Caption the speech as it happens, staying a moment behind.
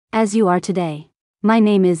as you are today. My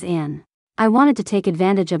name is Anne. I wanted to take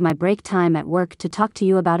advantage of my break time at work to talk to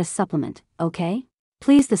you about a supplement, okay?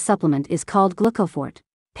 Please, the supplement is called Glucofort.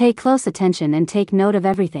 Pay close attention and take note of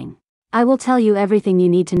everything. I will tell you everything you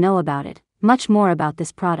need to know about it, much more about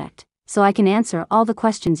this product, so I can answer all the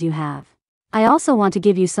questions you have. I also want to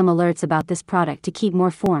give you some alerts about this product to keep more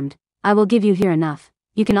informed. I will give you here enough.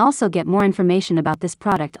 You can also get more information about this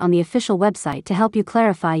product on the official website to help you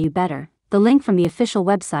clarify you better. The link from the official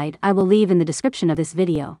website I will leave in the description of this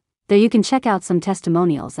video. There you can check out some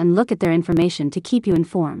testimonials and look at their information to keep you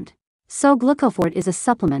informed. So Glucofort is a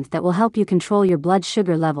supplement that will help you control your blood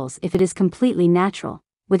sugar levels if it is completely natural,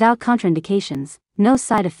 without contraindications, no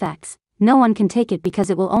side effects, no one can take it because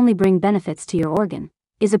it will only bring benefits to your organ,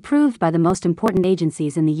 is approved by the most important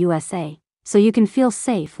agencies in the USA, so you can feel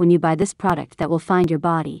safe when you buy this product that will find your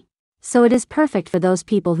body. So it is perfect for those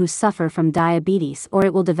people who suffer from diabetes or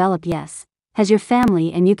it will develop, yes, has your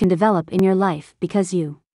family and you can develop in your life because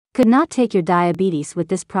you could not take your diabetes with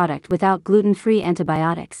this product without gluten-free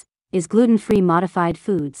antibiotics, is gluten-free modified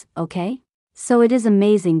foods, okay? So it is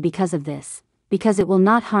amazing because of this, because it will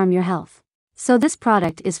not harm your health. So this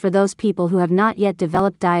product is for those people who have not yet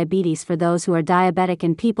developed diabetes, for those who are diabetic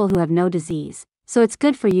and people who have no disease. So it's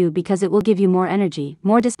good for you because it will give you more energy,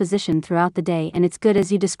 more disposition throughout the day, and it's good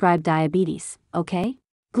as you describe diabetes, okay?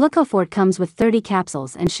 Glucofort comes with 30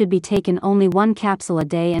 capsules and should be taken only 1 capsule a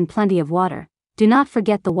day and plenty of water. Do not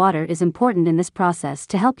forget the water is important in this process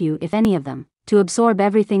to help you, if any of them, to absorb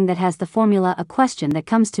everything that has the formula. A question that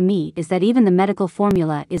comes to me is that even the medical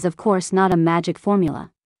formula is of course not a magic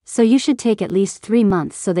formula. So you should take at least 3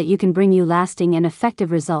 months so that you can bring you lasting and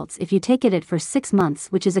effective results. If you take it for 6 months,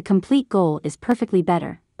 which is a complete goal, is perfectly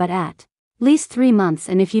better, but at least 3 months,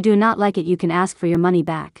 and if you do not like it you can ask for your money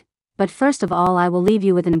back. But first of all I will leave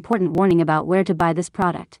you with an important warning about where to buy this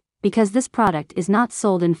product, because this product is not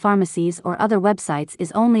sold in pharmacies or other websites,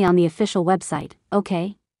 is only on the official website,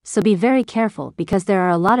 okay? So be very careful because there are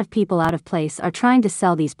a lot of people out of place are trying to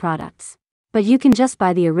sell these products. But you can just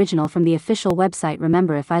buy the original from the official website.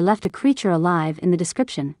 Remember, if I left a creature alive in the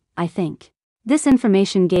description, I think this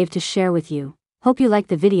information gave to share with you. Hope you liked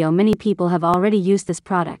the video. Many people have already used this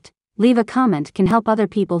product. Leave a comment, can help other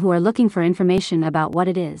people who are looking for information about what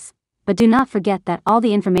it is. But do not forget that all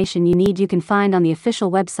the information you need you can find on the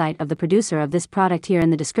official website of the producer of this product here in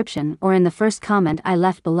the description or in the first comment I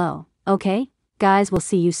left below. Okay? Guys, we'll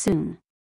see you soon.